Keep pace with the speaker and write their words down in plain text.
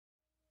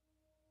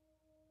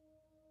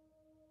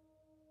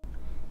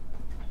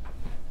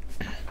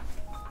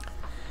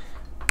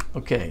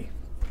Okay,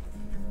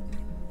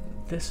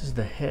 this is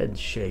the head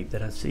shape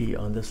that I see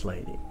on this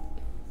lady.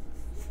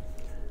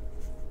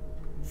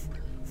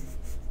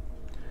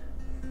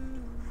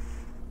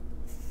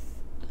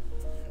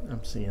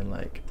 I'm seeing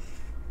like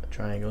a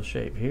triangle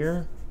shape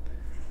here.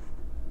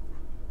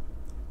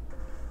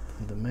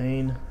 The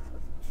main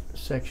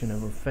section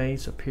of her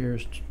face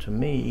appears to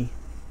me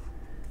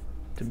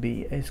to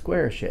be a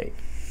square shape.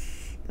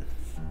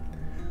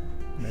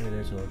 Maybe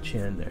there's a little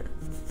chin there.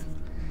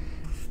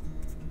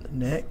 The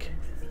neck.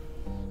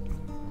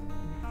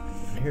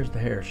 And here's the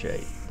hair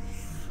shape.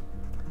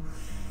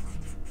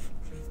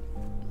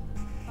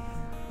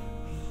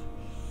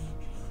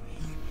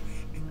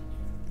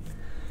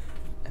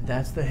 And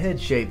that's the head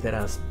shape that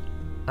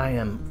I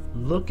am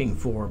looking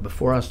for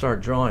before I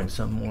start drawing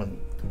someone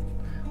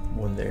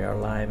when they are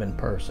live in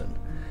person.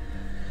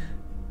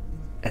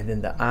 And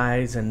then the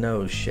eyes and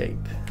nose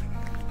shape.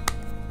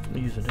 Let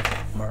me use a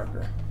different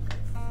marker.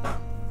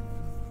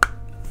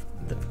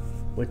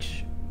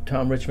 Which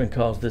Tom Richmond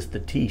calls this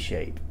the T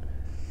shape.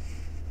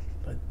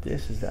 But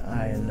this is the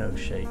eye and nose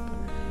shape.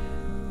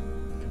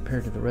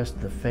 Compared to the rest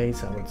of the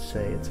face, I would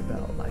say it's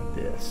about like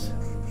this.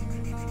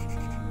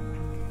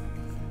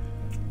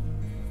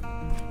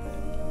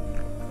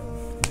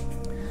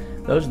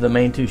 Those are the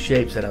main two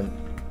shapes that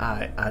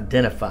I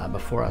identify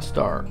before I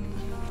start.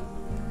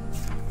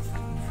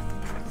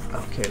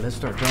 Okay, let's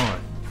start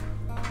drawing.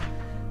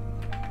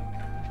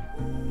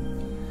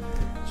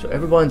 So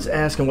everyone's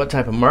asking what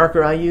type of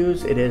marker I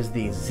use. It is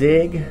the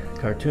Zig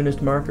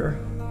Cartoonist Marker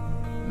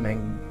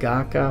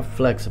Mangaka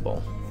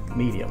Flexible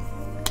Medium.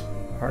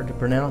 Hard to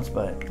pronounce,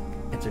 but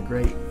it's a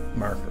great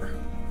marker.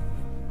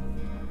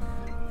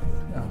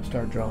 I'll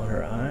start drawing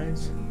her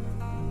eyes.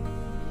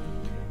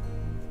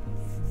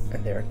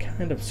 And they're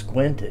kind of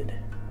squinted.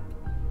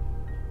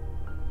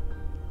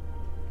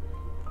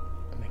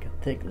 Make a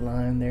thick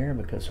line there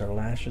because her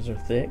lashes are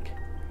thick.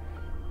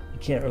 You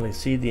can't really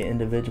see the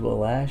individual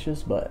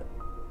lashes, but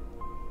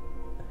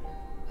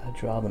I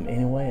draw them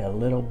anyway, a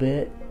little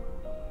bit.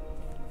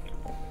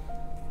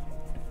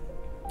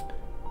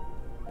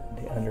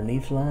 The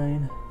underneath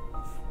line.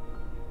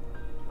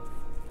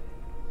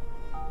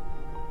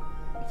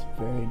 It's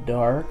very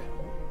dark.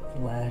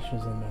 The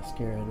lashes and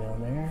mascara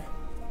down there.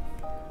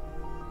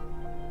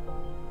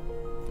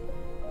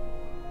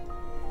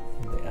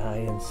 And the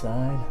eye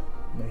inside.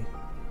 May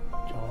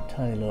draw a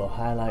tiny little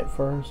highlight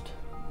first.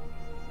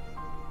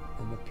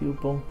 And the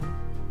pupil.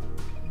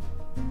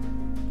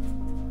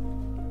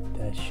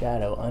 A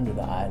shadow under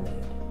the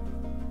eyelid.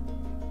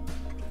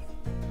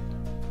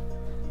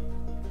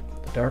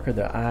 The darker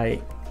the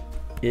eye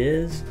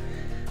is,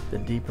 the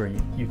deeper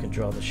you can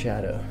draw the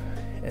shadow.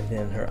 And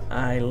then her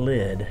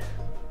eyelid,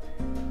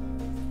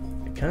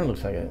 it kind of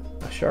looks like a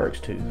shark's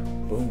tooth.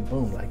 Boom,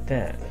 boom, like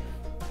that.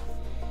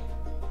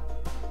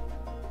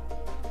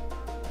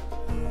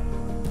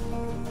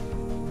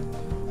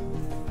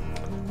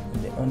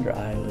 And the under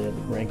eyelid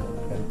wrinkle.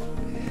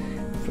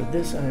 For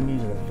this, I'm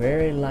using a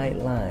very light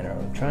line, or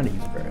I'm trying to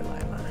use a very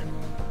light line.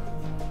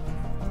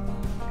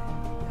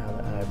 Now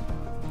the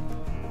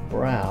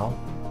eyebrow,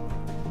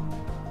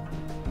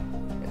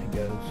 and it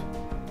goes,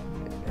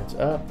 it's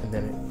up and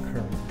then it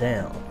curves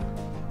down.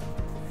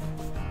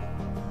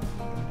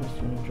 I'm just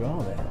going to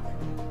draw that.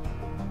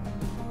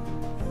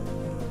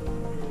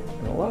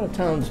 And a lot of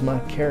times my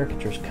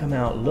caricatures come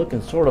out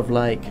looking sort of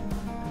like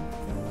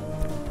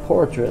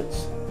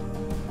portraits.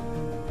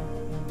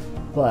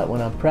 But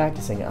when I'm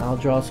practicing, I'll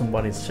draw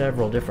somebody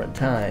several different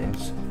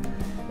times,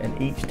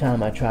 and each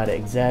time I try to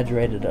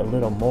exaggerate it a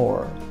little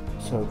more,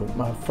 so that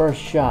my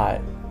first shot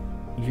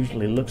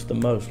usually looks the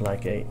most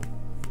like a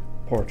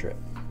portrait.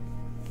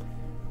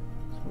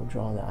 So we're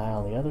drawing the eye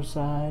on the other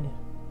side,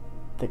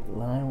 thick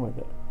line where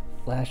the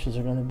lashes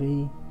are going to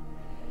be.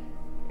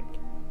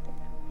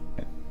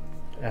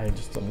 Adding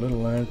just a little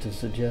line to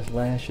suggest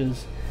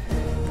lashes,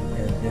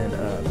 and then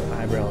the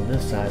eyebrow on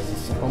this side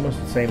is almost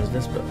the same as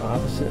this, but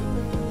opposite.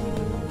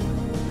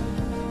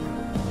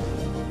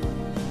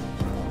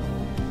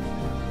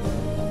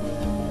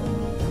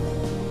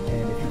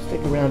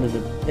 Around to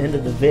the end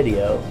of the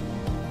video,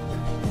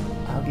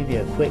 I'll give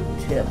you a quick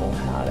tip on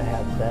how to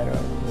have better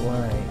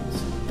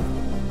lines,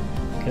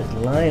 because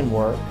line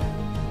work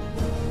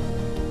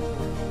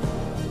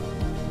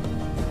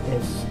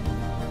is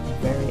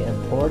very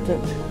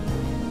important,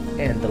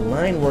 and the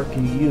line work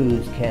you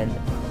use can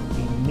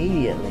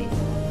immediately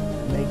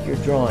make your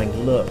drawing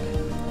look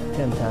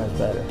 10 times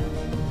better.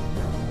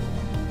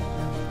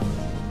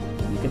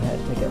 You can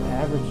take an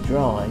average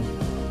drawing,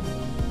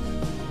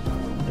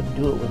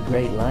 do it with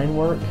great line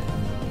work,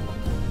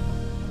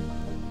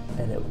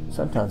 and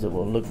sometimes it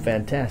will look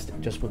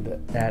fantastic just with the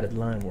added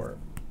line work.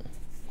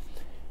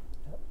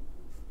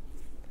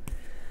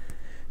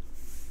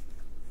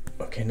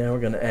 Okay, now we're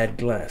going to add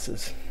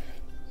glasses.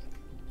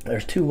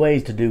 There's two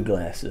ways to do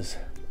glasses.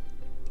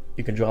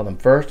 You can draw them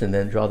first and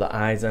then draw the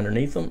eyes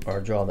underneath them, or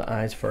draw the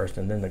eyes first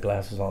and then the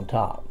glasses on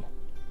top.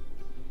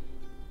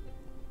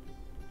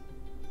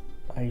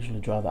 I usually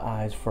draw the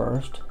eyes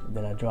first,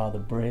 then I draw the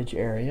bridge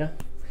area.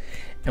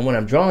 And when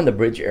I'm drawing the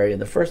bridge area,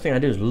 the first thing I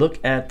do is look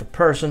at the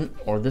person,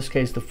 or in this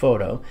case the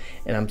photo,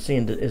 and I'm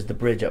seeing, is the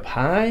bridge up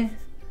high?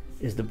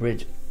 Is the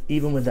bridge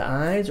even with the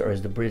eyes, or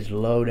is the bridge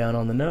low down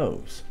on the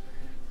nose?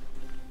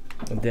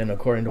 And then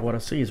according to what I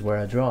see is where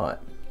I draw it.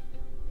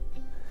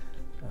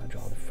 I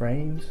draw the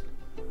frames.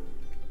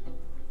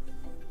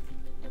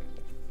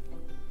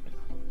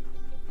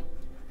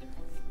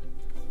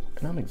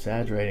 And I'm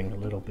exaggerating a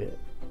little bit.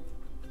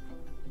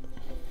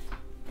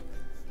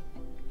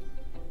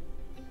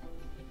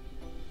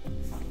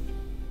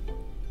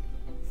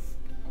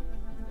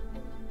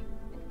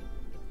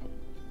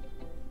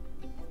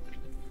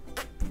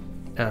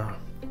 Now,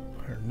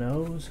 her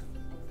nose.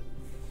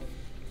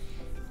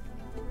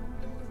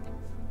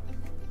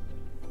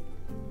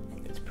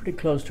 It's pretty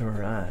close to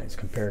her eyes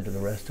compared to the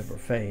rest of her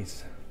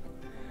face.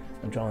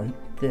 I'm drawing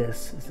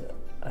this as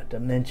a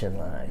dimension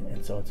line,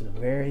 and so it's a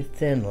very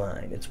thin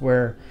line. It's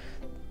where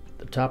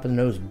the top of the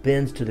nose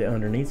bends to the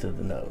underneath of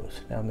the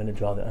nose. Now I'm going to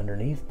draw the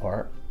underneath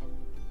part.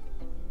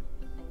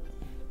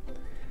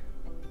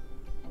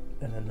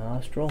 Then a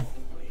nostril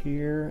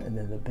here, and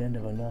then the bend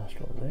of a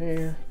nostril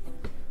there.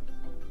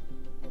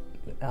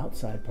 The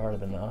outside part of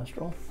the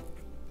nostril.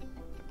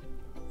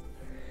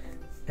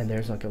 And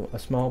there's like a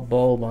small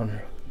bulb on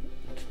her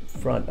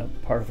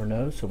front part of her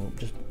nose, so we'll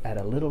just add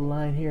a little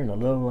line here and a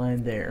little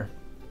line there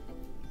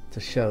to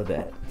show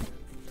that.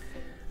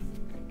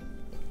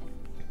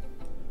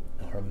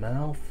 Her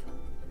mouth,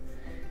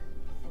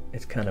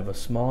 it's kind of a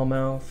small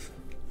mouth,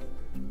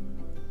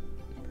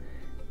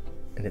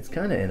 and it's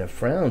kind of in a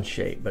frown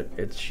shape,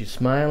 but she's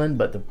smiling,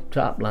 but the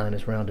top line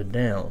is rounded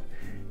down,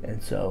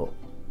 and so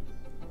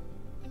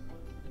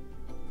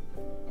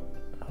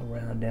I'll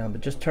round down,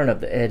 but just turn up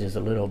the edges a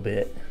little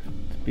bit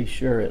to be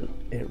sure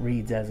it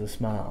reads as a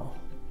smile.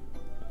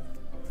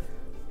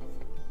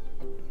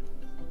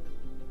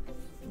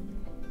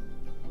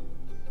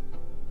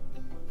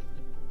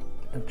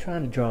 I'm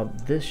trying to draw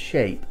this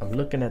shape. I'm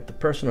looking at the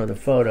person or the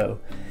photo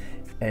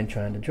and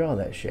trying to draw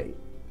that shape.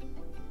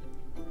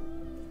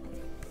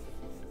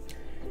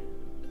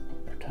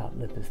 Her top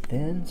lip is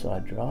thin, so I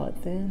draw it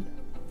thin.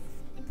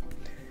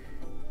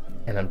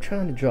 And I'm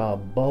trying to draw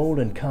bold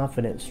and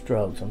confident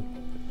strokes.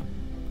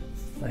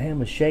 My hand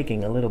was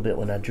shaking a little bit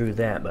when I drew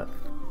that, but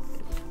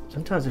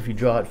sometimes if you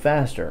draw it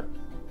faster,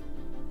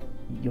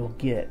 you'll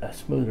get a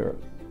smoother,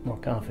 more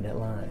confident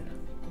line.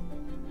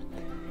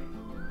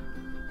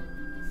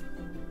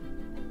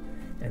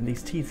 And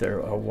these teeth are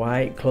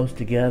white, close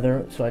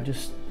together, so I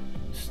just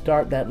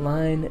start that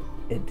line,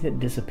 it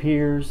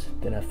disappears,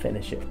 then I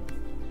finish it.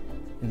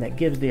 And that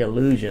gives the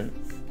illusion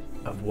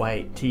of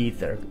white teeth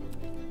that are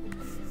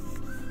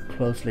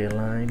closely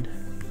aligned.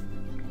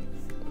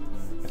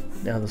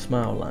 Now the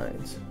smile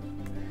lines.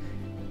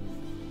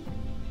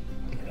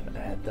 I'm gonna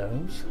add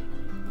those.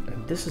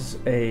 And this is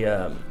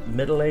a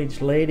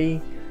middle-aged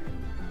lady,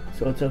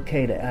 so it's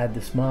okay to add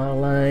the smile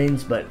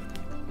lines, but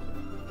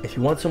if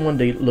you want someone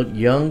to look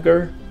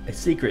younger, a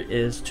secret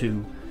is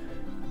to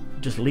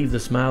just leave the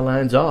smile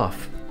lines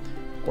off.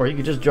 Or you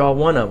could just draw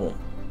one of them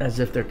as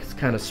if they're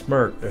kind of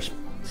smirked. Their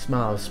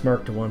smile is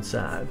smirked to one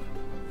side.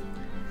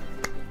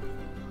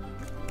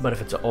 But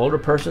if it's an older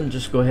person,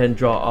 just go ahead and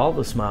draw all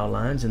the smile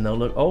lines and they'll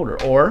look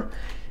older. Or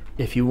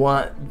if you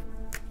want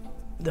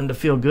them to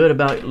feel good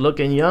about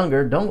looking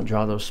younger, don't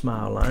draw those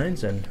smile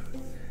lines and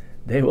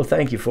they will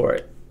thank you for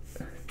it.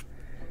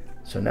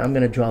 So now I'm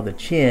going to draw the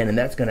chin, and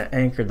that's going to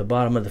anchor the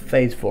bottom of the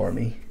face for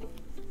me.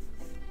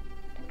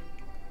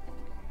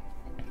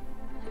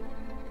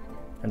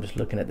 I'm just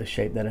looking at the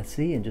shape that I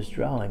see and just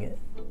drawing it.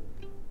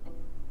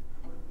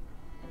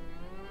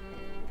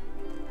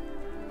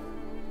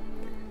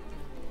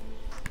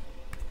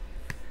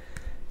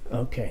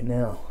 Okay,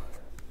 now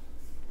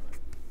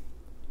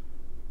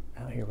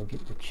out here we'll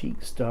get the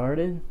cheek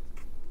started.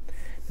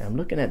 Now I'm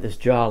looking at this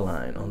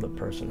jawline on the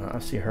person. I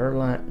see her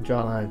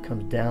jawline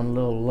comes down a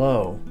little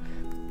low.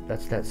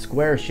 That's that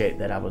square shape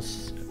that I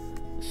was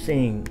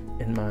seeing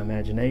in my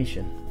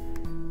imagination.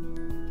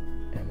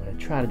 And I'm going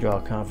to try to draw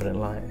a confident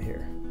line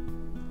here.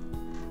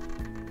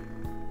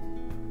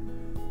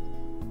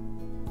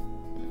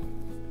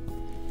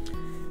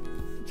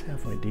 It's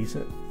halfway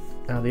decent.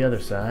 Now the other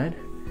side.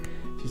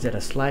 She's at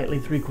a slightly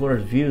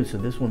 3/4 view, so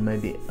this one may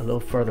be a little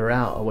further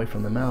out away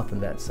from the mouth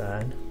than that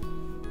side.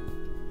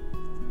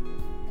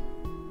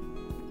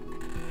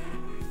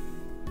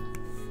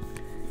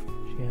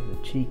 She has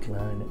a cheek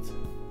line that's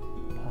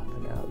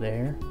popping out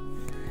there.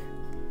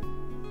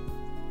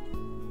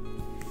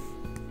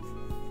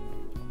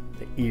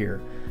 The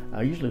ear.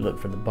 I usually look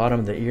for the bottom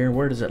of the ear.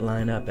 Where does it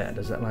line up at?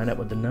 Does that line up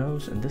with the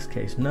nose? In this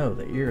case, no.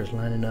 The ear is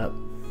lining up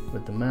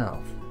with the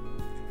mouth.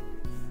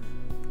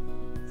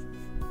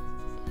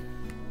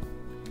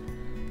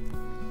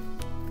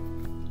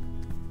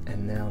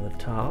 And now the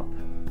top.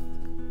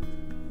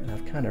 And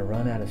I've kind of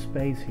run out of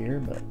space here,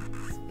 but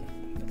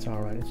that's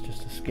all right. It's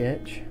just a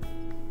sketch.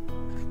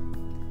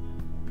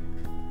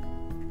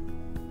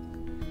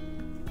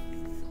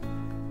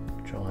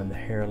 Drawing the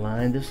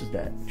hairline. This is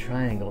that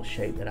triangle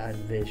shape that I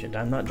envisioned.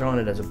 I'm not drawing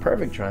it as a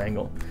perfect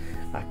triangle.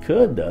 I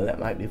could though, that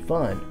might be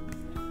fun.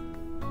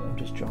 I'm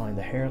just drawing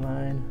the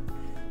hairline.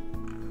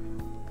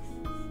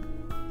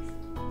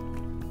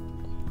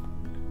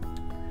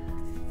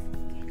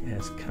 It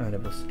has kind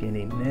of a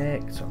skinny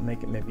neck, so I'll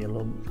make it maybe a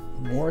little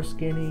more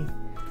skinny.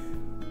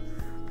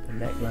 The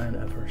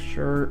neckline of her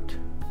shirt.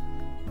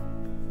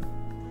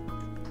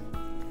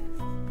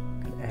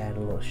 Can add a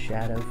little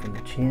shadow from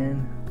the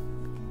chin.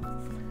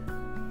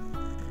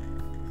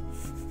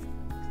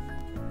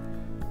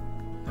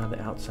 Now the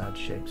outside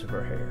shapes of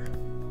her hair.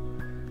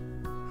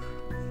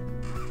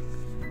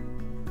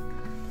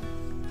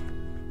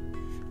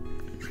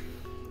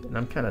 And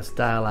I'm kind of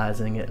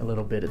stylizing it a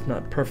little bit. It's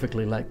not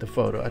perfectly like the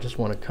photo. I just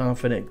want a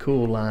confident,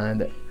 cool line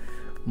that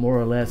more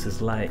or less is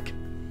like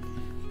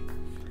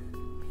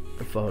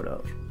the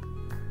photo.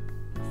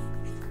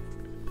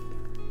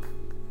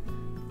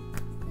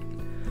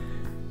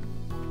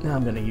 Now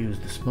I'm going to use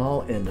the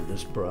small end of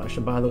this brush.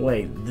 And by the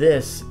way,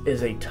 this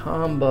is a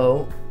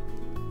Tombow,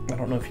 I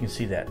don't know if you can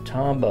see that,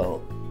 Tombow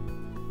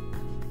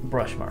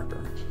brush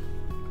marker.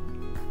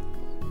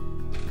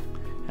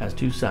 Has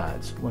two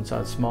sides, one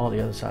side small,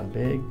 the other side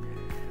big.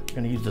 I'm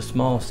going to use the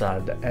small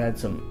side to add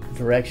some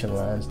direction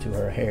lines to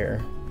her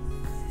hair.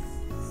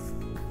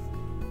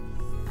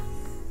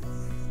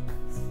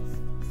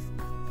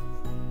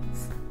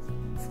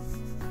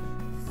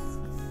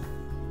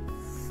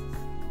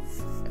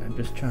 And I'm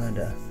just trying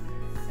to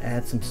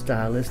add some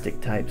stylistic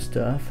type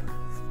stuff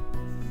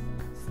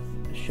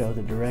to show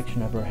the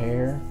direction of her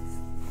hair.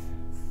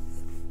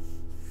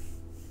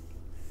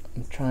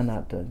 I'm trying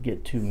not to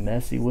get too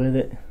messy with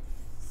it.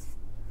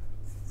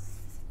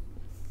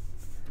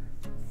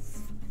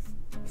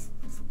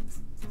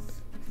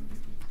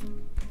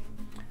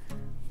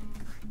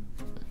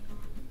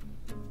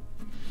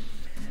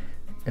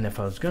 And if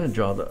I was going to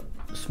draw the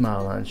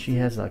smile line, she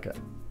has like a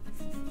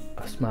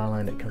smile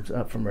line that comes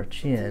up from her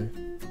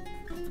chin.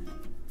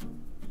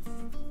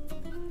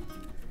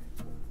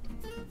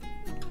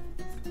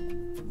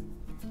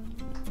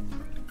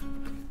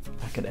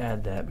 I could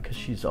add that because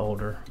she's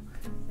older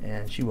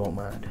and she won't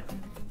mind.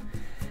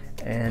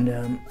 And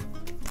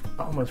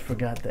I almost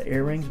forgot the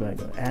earrings, but I'm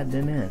going to add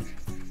them in.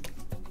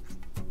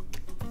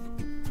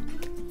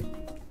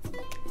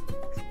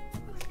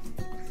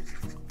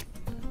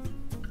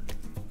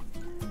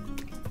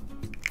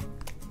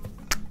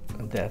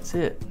 That's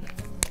it.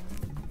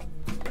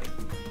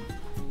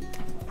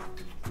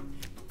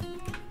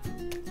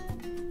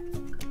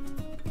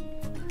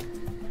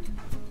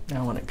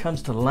 Now when it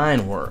comes to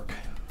line work,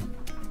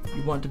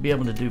 you want to be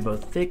able to do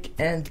both thick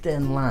and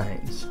thin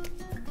lines.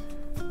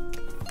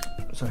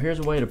 So here's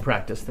a way to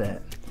practice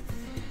that.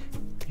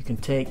 You can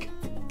take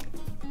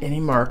any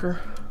marker,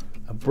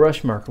 a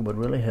brush marker would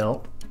really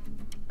help.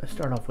 Let's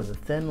start off with a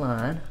thin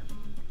line,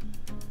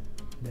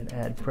 then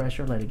add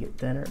pressure, let it get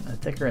thinner,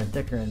 thicker and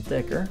thicker and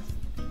thicker.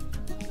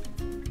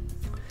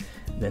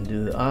 Then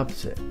do the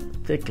opposite,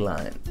 thick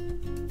line,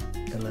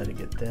 and let it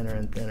get thinner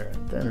and thinner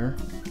and thinner.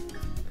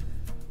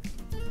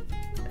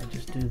 And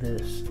just do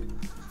this.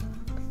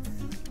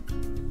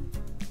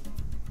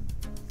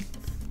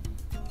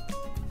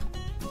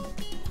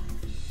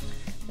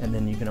 And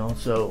then you can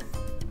also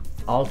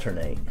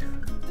alternate,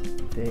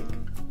 thick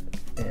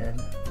and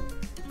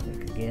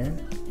thick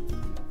again,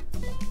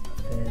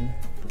 thin,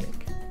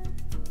 thick,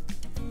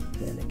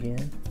 thin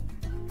again.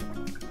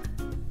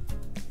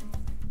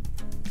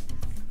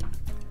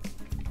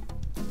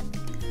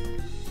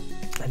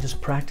 And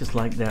just practice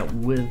like that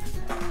with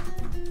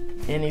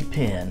any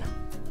pen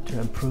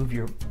to improve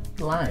your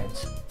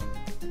lines.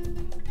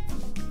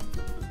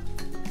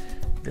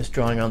 This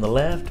drawing on the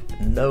left,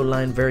 no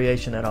line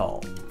variation at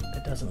all.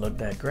 It doesn't look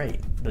that great.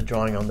 The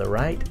drawing on the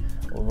right,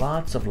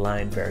 lots of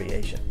line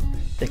variation.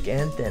 Thick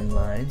and thin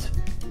lines,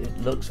 it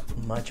looks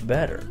much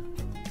better.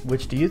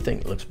 Which do you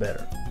think looks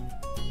better?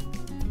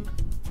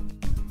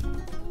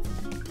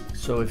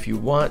 So if you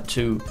want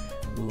to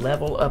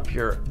level up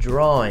your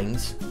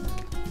drawings,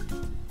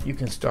 you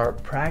can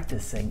start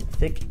practicing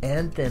thick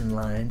and thin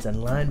lines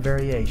and line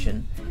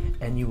variation,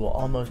 and you will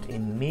almost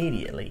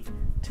immediately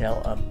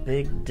tell a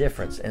big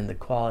difference in the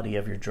quality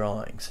of your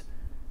drawings.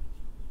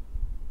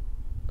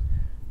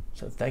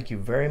 So thank you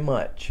very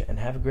much and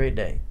have a great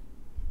day.